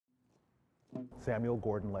Samuel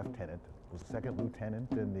Gordon Leftenant was a second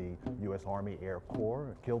lieutenant in the U.S. Army Air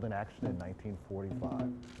Corps, killed in action in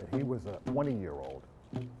 1945. He was a 20-year-old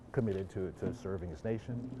committed to serving his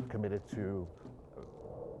nation, committed to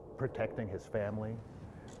protecting his family,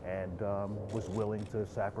 and was willing to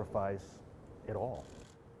sacrifice it all.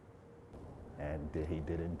 And he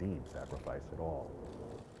did indeed sacrifice it all.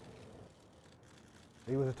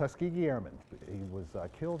 He was a Tuskegee Airman. He was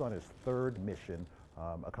killed on his third mission,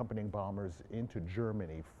 accompanying bombers into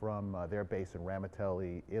Germany from their base in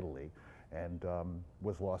Ramitelli, Italy, and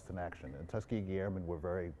was lost in action. And Tuskegee Airmen were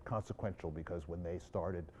very consequential because when they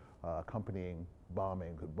started accompanying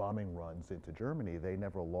bombing runs into Germany, they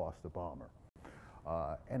never lost a bomber.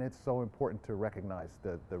 And it's so important to recognize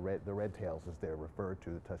the Red Tails, as they're referred to,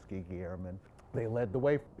 the Tuskegee Airmen. They led the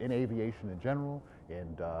way in aviation in general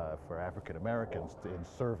and for African Americans in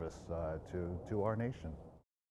service to our nation.